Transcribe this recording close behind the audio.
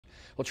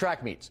Well,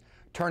 track meets,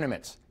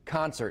 tournaments,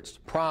 concerts,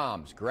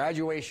 proms,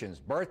 graduations,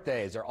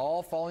 birthdays are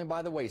all falling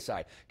by the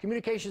wayside.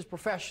 Communications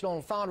professional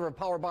and founder of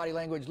Power Body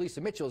Language,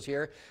 Lisa Mitchell, is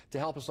here to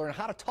help us learn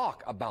how to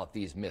talk about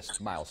these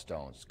missed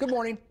milestones. Good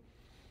morning.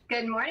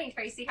 Good morning,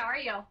 Tracy. How are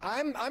you?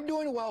 I'm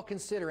doing well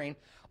considering.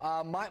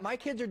 My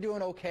kids are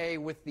doing okay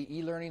with the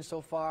e-learning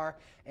so far,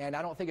 and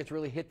I don't think it's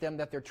really hit them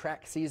that their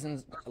track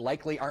seasons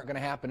likely aren't going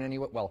to happen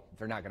anyway. Well,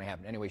 they're not going to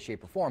happen in any way,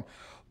 shape, or form.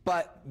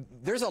 But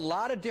there's a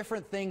lot of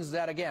different things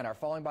that, again, are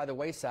falling by the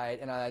wayside,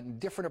 and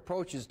different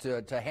approaches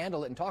to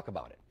handle it and talk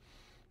about it.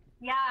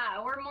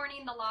 Yeah, we're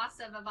mourning the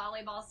loss of a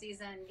volleyball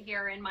season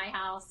here in my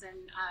house,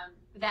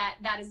 and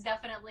that is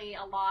definitely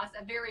a loss,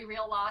 a very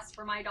real loss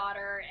for my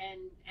daughter,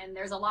 and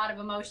there's a lot of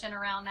emotion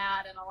around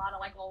that, and a lot of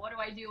like, well, what do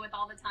I do with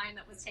all the time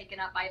that was taken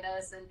up by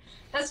this? And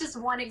that's just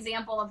one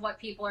example of what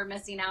people are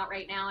missing out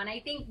right now. And I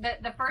think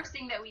that the first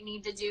thing that we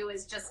need to do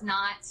is just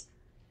not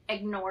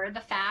ignore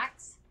the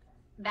facts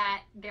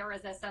that there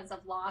is a sense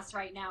of loss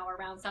right now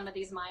around some of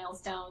these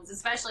milestones,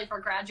 especially for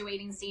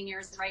graduating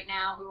seniors right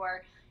now who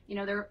are, you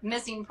know, they're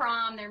missing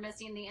prom, they're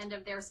missing the end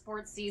of their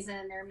sports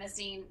season, they're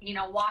missing, you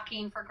know,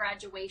 walking for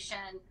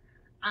graduation.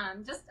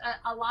 Just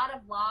a lot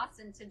of loss,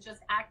 and to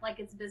just act like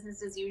it's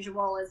business as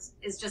usual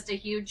is just a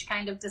huge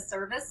kind of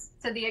disservice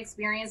to the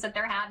experience that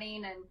they're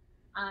having.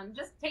 And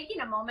just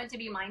taking a moment to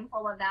be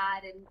mindful of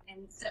that and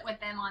sit with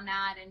them on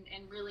that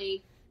and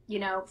really, you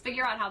know,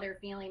 figure out how they're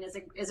feeling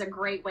is a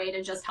great way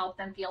to just help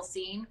them feel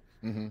seen.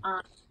 Mm-hmm.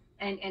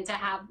 And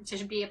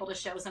to be able to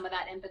show some of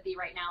that empathy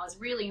right now is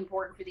really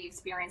important for the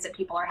experience that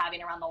people are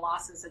having around the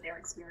losses that they're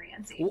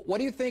experiencing. What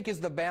do you think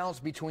is the balance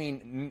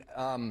between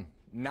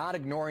not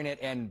ignoring it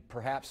and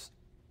perhaps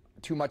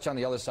too much on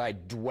the other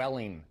side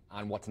dwelling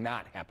on what's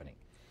not happening?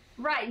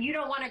 Right. You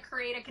don't want to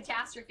create a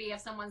catastrophe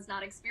if someone's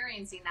not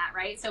experiencing that,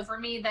 right? So for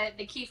me,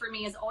 the key for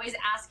me is always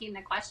asking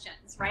the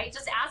questions, right?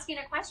 Just asking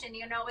a question,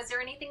 you know, is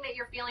there anything that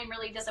you're feeling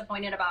really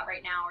disappointed about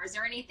right now? Or is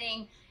there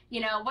anything, you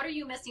know, what are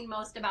you missing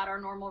most about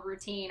our normal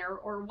routine?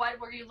 Or what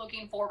were you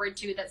looking forward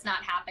to that's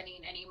not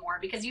happening anymore?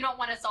 Because you don't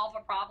want to solve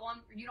a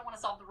problem, or you don't want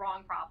to solve the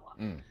wrong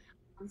problem.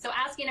 So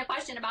asking a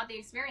question about the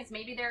experience,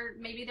 maybe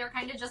they're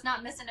kind of just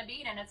not missing a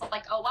beat, and it's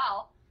like, oh,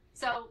 well,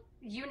 so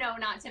you know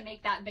not to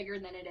make that bigger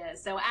than it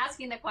is. So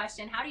asking the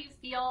question, how do you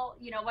feel?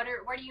 You know, what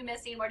are you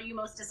missing? What are you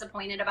most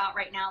disappointed about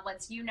right now?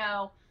 Lets you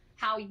know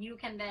how you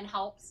can then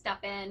help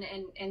step in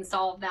and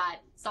solve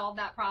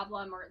that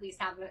problem, or at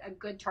least have a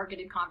good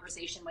targeted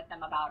conversation with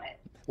them about it.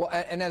 Well,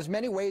 and as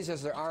many ways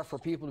as there are for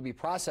people to be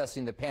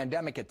processing the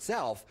pandemic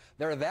itself,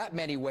 there are that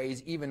many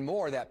ways even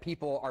more that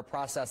people are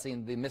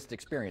processing the missed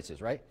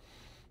experiences, right?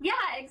 Yeah,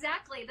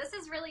 exactly. This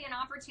is really an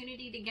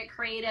opportunity to get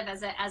creative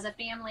as a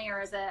family, or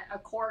as a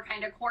core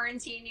kind of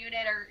quarantine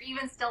unit, or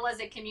even still as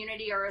a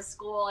community or a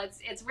school.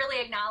 It's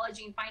really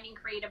acknowledging, finding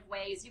creative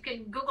ways. You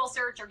can Google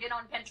search or get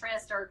on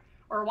Pinterest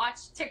or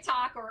watch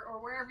TikTok or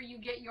wherever you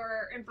get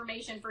your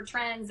information for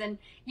trends, and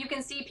you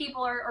can see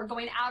people are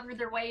going out of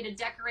their way to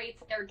decorate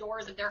their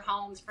doors of their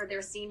homes for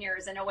their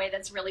seniors in a way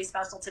that's really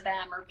special to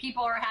them. Or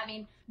people are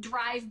having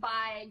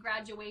drive-by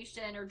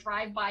graduation or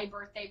drive-by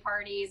birthday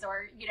parties,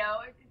 or, you know,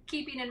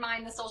 keeping in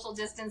mind the social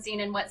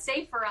distancing and what's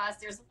safe for us.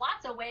 There's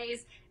lots of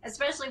ways,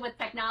 especially with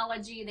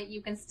technology, that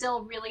you can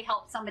still really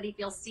help somebody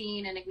feel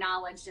seen and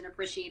acknowledged and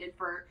appreciated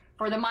for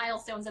the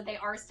milestones that they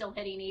are still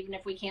hitting, even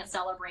if we can't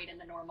celebrate in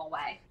the normal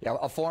way. Yeah,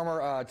 a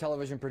former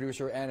television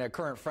producer and a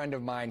current friend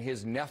of mine,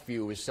 his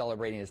nephew is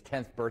celebrating his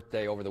 10th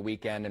birthday over the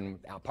weekend, and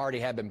a party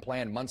had been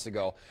planned months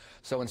ago.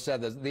 So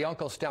instead, the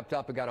uncle stepped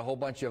up and got a whole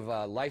bunch of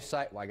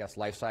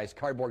life-size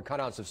cardboard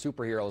cutouts of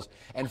superheroes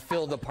and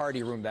filled the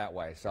party room that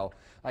way. So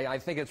I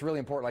think it's really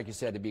important, like you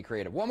said, to be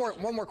creative. One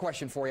more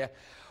question for you.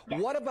 Yeah.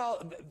 What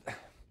about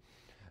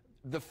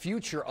the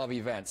future of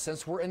events,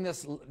 since we're in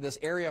this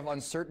area of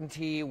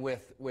uncertainty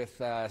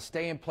with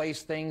stay in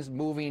place things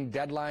moving,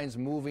 deadlines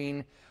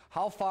moving?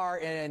 How far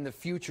in the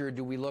future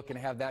do we look and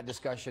have that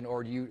discussion,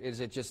 or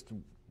is it just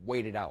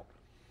waited out?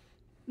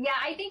 Yeah,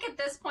 I think at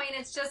this point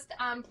it's just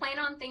plan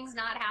on things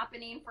not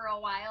happening for a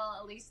while,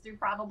 at least through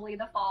probably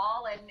the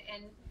fall,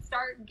 and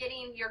start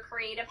getting your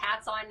creative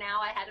hats on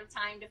now ahead of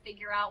time to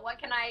figure out what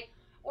can I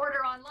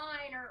order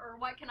online, or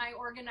what can I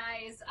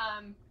organize,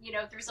 you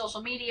know, through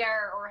social media,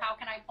 or how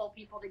can I pull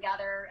people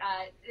together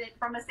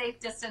from a safe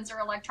distance or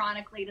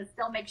electronically, to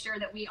still make sure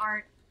that we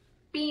aren't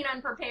being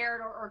unprepared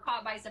or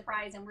caught by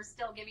surprise, and we're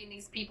still giving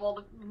these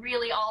people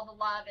really all the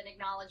love and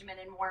acknowledgement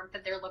and warmth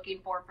that they're looking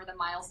for the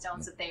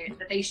milestones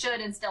that they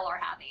should and still are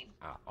having.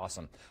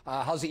 Awesome.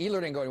 How's the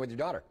e-learning going with your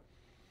daughter?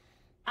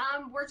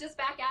 We're just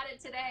back at it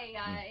today.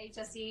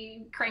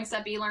 HSE cranks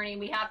up e-learning.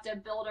 We have to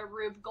build a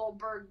Rube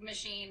Goldberg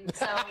machine.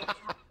 So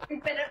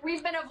we've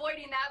been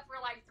avoiding that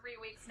for like 3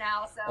 weeks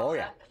now. So, oh,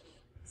 yeah.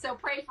 So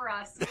pray for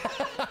us.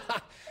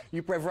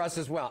 You pray for us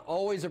as well.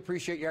 Always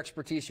appreciate your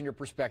expertise and your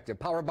perspective.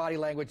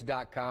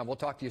 PowerBodyLanguage.com. We'll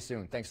talk to you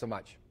soon. Thanks so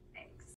much.